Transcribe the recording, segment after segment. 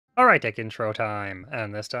Alright, deck intro time,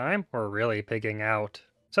 and this time, we're really pigging out.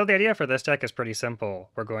 So the idea for this deck is pretty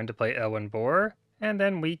simple. We're going to play Elwynn Boar, and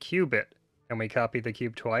then we cube it. And we copy the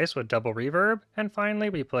cube twice with double reverb, and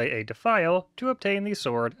finally we play a Defile to obtain the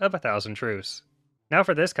Sword of 1,000 Truce. Now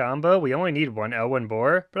for this combo, we only need one Elwynn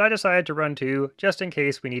Boar, but I decided to run two, just in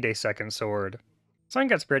case we need a second sword. So I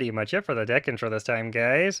think that's pretty much it for the deck intro this time,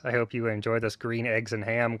 guys. I hope you enjoyed this green eggs and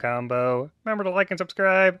ham combo. Remember to like and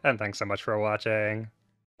subscribe, and thanks so much for watching.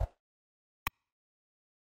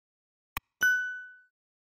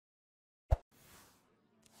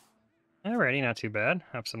 Alrighty, not too bad.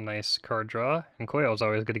 Have some nice card draw, and Coil's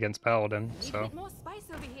always good against Paladin, so... More spice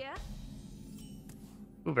over here.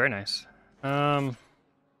 Ooh, very nice.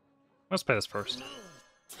 Let's play this first.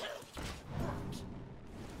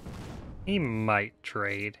 He might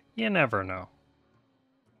trade. You never know.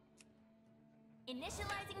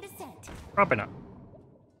 Initializing descent. Probably not.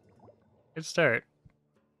 Good start.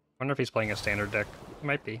 Wonder if he's playing a standard deck. He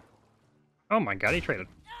might be. Oh my god, he traded.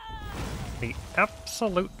 The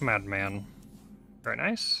absolute madman. Very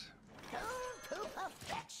nice.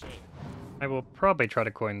 I will probably try to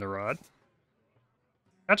coin the rod.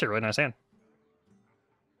 That's a really nice hand.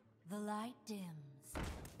 The light dims,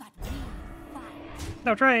 but we fight.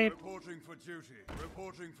 No trade. Reporting for duty.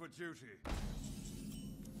 Reporting for duty.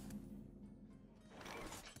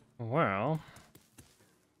 Well.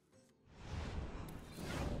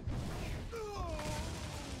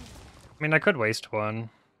 I mean, I could waste one.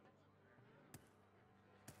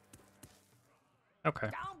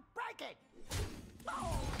 Okay.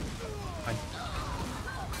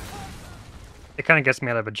 It kind of gets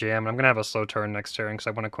me out of a jam, and I'm going to have a slow turn next turn because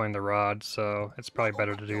I want to coin the rod, so it's probably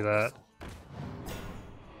better to do that.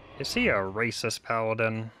 Is he a racist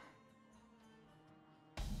paladin?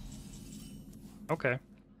 Okay.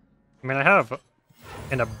 I mean, I have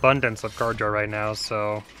an abundance of card draw right now,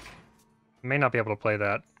 so I may not be able to play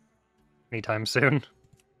that anytime soon.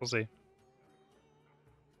 We'll see.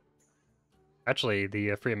 Actually,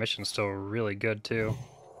 the free emission's still really good, too.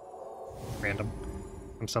 Random.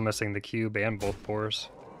 I'm still missing the cube and both boars.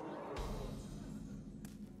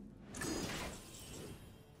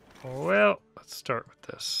 Well, let's start with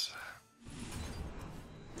this.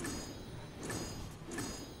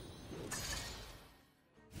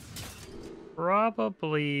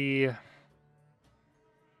 Probably... I'm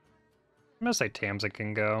gonna say Tamsin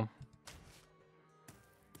can go.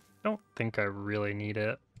 Don't think I really need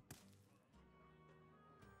it.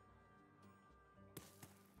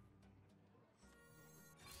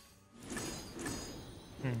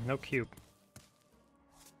 No cube.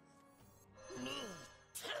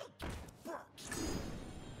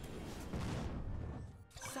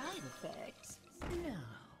 Side effects? No.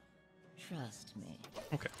 Trust me.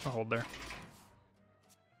 Okay, I'll hold there.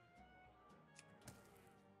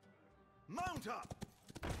 Mount up!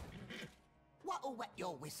 What'll wet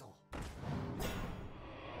your whistle?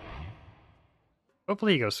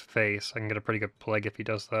 Hopefully he goes face. I can get a pretty good plague if he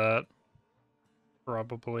does that.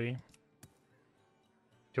 Probably.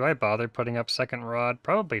 Do I bother putting up second rod?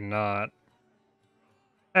 Probably not.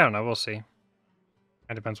 I don't know, we'll see.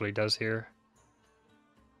 It depends what he does here.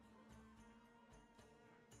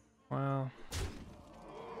 Well...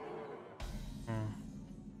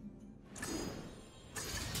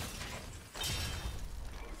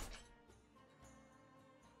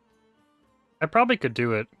 I probably could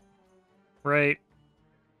do it. Right.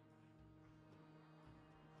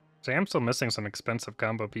 See, I'm still missing some expensive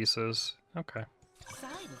combo pieces. Okay.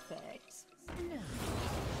 Side effects? No.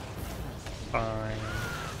 Fine.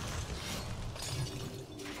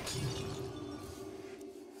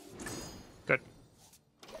 Good.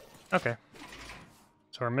 Okay.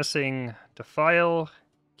 So we're missing Defile,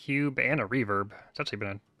 Cube, and a Reverb. It's actually been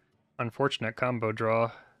an unfortunate combo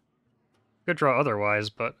draw. Good draw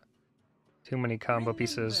otherwise, but too many combo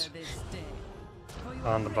pieces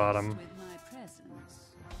on the bottom.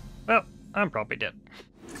 Well, I'm probably dead.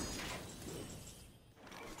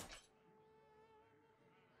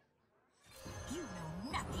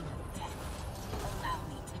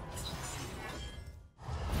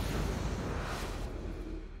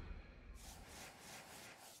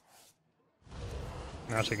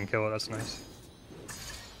 Now she can kill it, that's nice.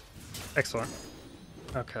 Excellent.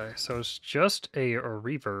 Okay, so it's just a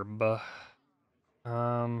reverb.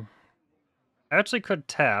 I actually could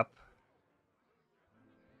tap.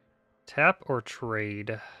 Tap or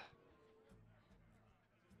trade.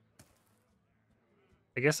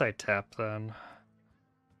 I guess I tap then.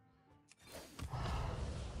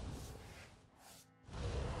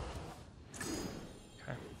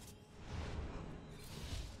 Okay.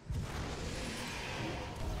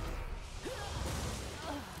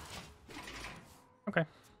 Okay.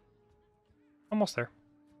 Almost there.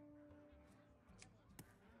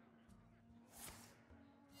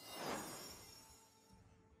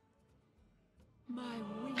 My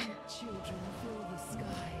winged children fill the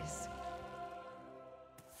skies.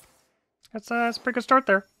 That's a pretty good start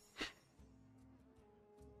there.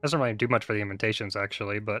 Doesn't really do much for the invitations,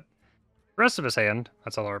 actually, but the rest of his hand,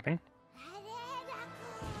 that's alarming.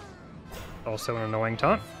 Also an annoying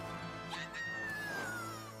taunt.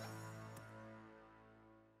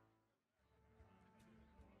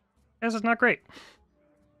 This is not great.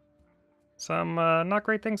 Some not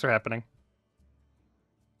great things are happening.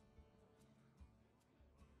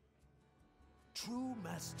 True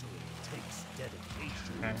mastery takes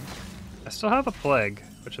dedication. Okay. I still have a plague,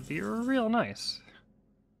 which would be real nice.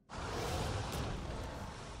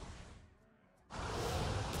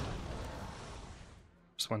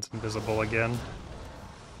 This one's invisible again.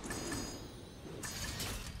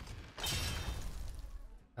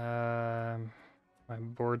 My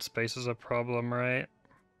board space is a problem, right?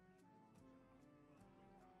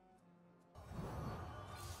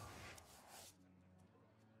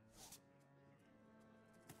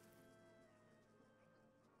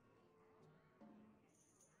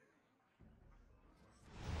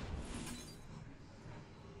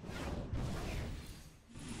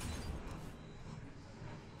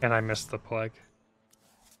 And I missed the plague.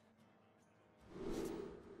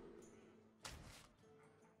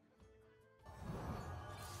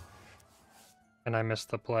 And I missed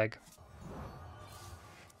the plague.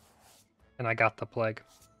 And I got the plague.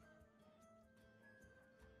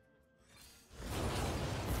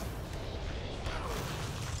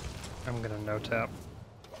 I'm gonna no tap.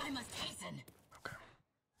 I must hasten. Okay.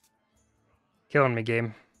 Killing me,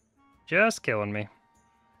 game. Just killing me.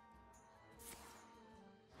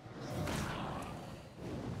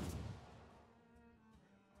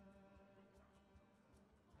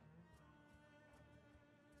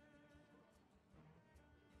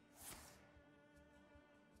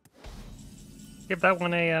 Give that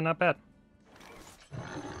one a not bad.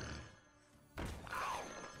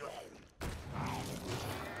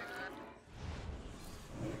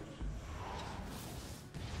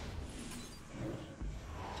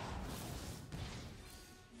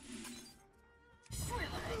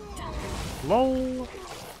 LOL.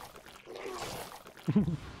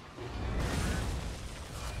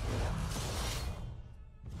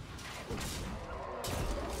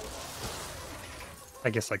 I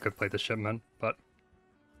guess I could play the shipment, but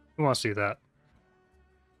who wants to do that?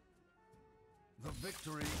 The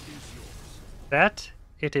victory is yours. That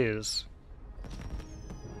it is.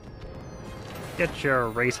 Get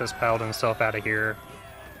your racist paladin self out of here.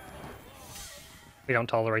 We don't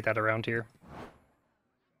tolerate that around here.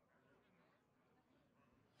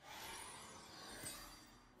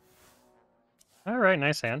 Alright,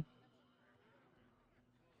 nice hand.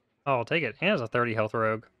 Oh, I'll take it. And it's a 30 health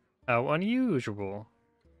rogue. How unusual.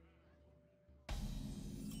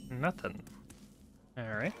 Nothing.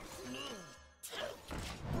 Alright.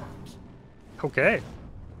 Okay.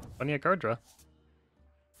 Plenty of card draw.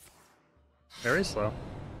 Very slow.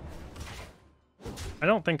 I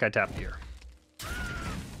don't think I tapped here.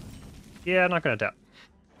 Yeah, I'm not gonna tap.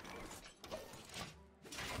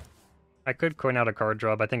 I could coin out a card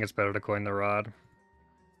draw, but I think it's better to coin the rod.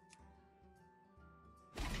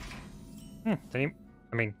 I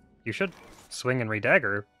mean, you should swing and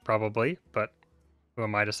redagger, probably, but who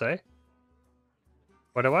am I to say?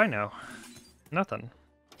 What do I know? Nothing.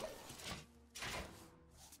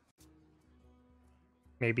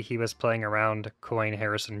 Maybe he was playing around coin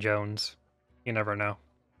Harrison Jones. You never know.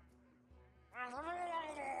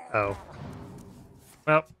 Oh.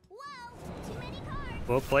 Well, Whoa, too many cards.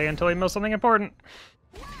 we'll play until he mills something important.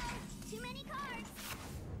 Whoa, too many cards.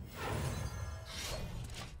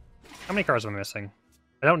 How many cards am I missing?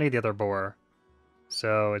 I don't need the other boar.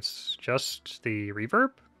 So it's just the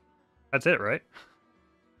reverb? That's it, right?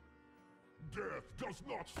 Death does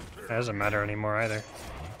not That stare. doesn't matter anymore either.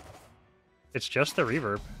 It's just the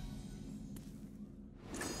reverb.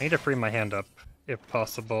 I need to free my hand up, if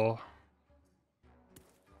possible.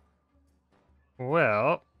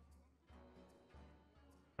 Well...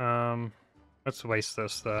 let's waste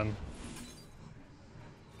this then.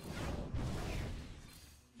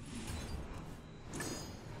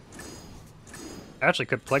 I actually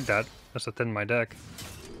could plague that, just to thin my deck.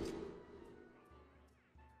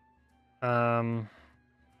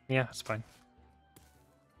 Yeah, it's fine.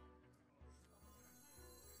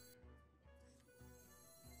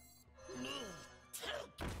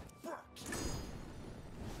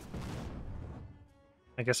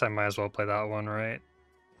 I guess I might as well play that one, right?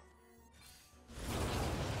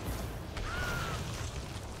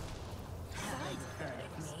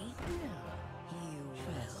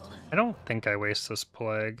 I don't think I waste this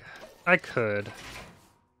plague. I could,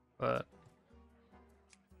 but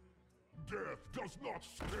Death does not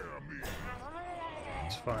scare me.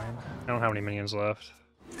 it's fine. I don't have any minions left.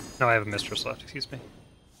 No, I have a mistress left, excuse me.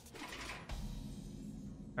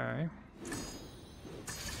 Alright.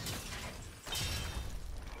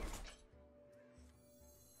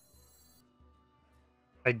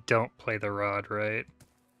 I don't play the rod, right?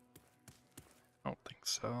 I don't think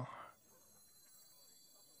so.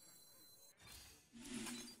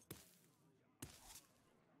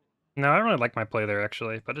 No, I don't really like my play there,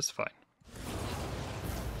 actually, but it's fine.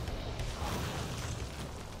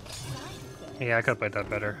 Yeah, I could've played that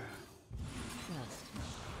better.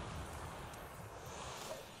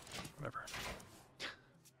 Whatever.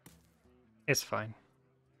 It's fine.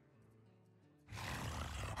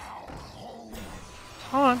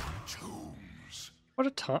 Taunt? What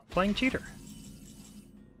a taunt playing cheater.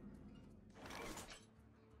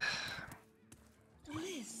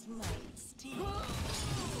 This might sting.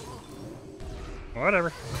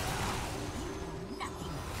 Whatever.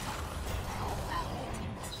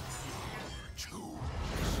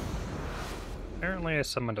 Apparently I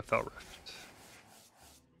summoned a Fell Rift.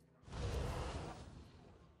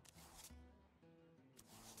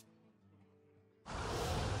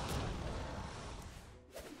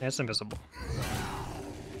 It's invisible.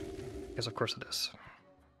 Yes, of course it is.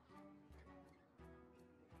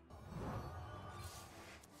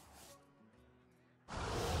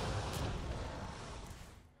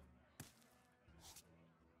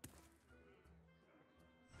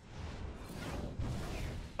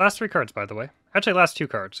 Last 3 cards, by the way. Actually, last 2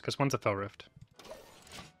 cards, because one's a Fell Rift.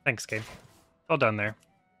 Thanks, game. Well done there.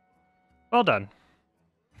 Well done.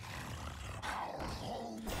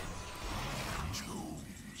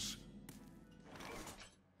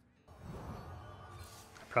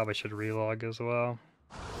 Probably should relog as well.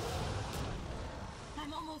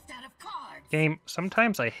 I'm almost out of cards. Game,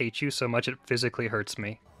 sometimes I hate you so much it physically hurts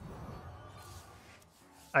me.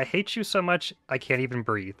 I hate you so much I can't even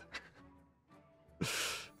breathe.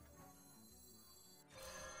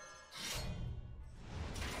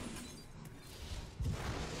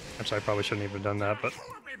 Actually, I probably shouldn't even have done that, but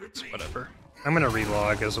it's whatever. I'm gonna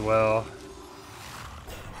relog as well.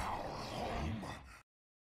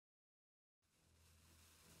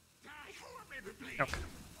 Okay.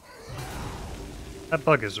 That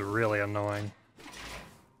bug is really annoying.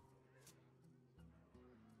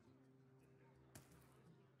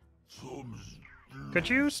 Could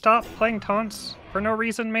you stop playing taunts for no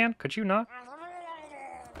reason, man? Could you not?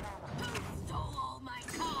 Stole all my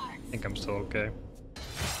cards. I think I'm still okay.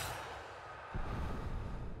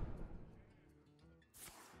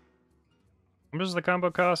 How much does the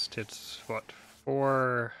combo cost? It's what,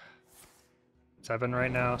 4-7 right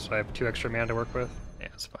now, so I have 2 extra mana to work with. Yeah,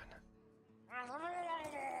 it's fine.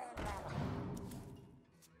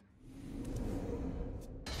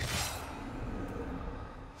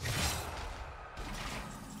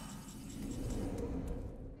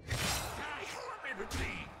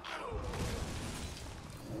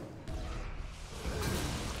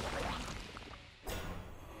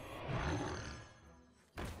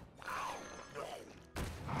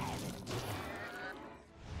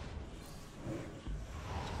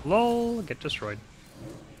 LOL, get destroyed.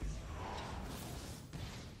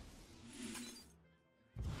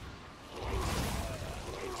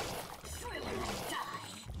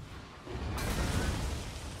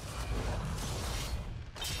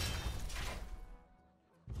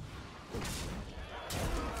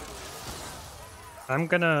 I'm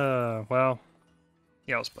gonna, well,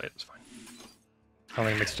 yeah, I'll play it, it's fine. I don't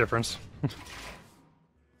think it makes a difference.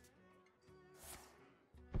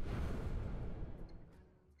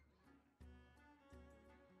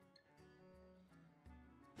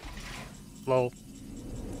 Lol.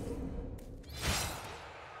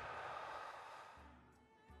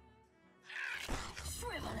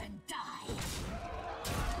 Shrivel and die.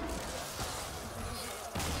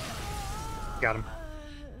 Got him.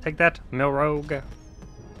 Take that, Mill Rogue.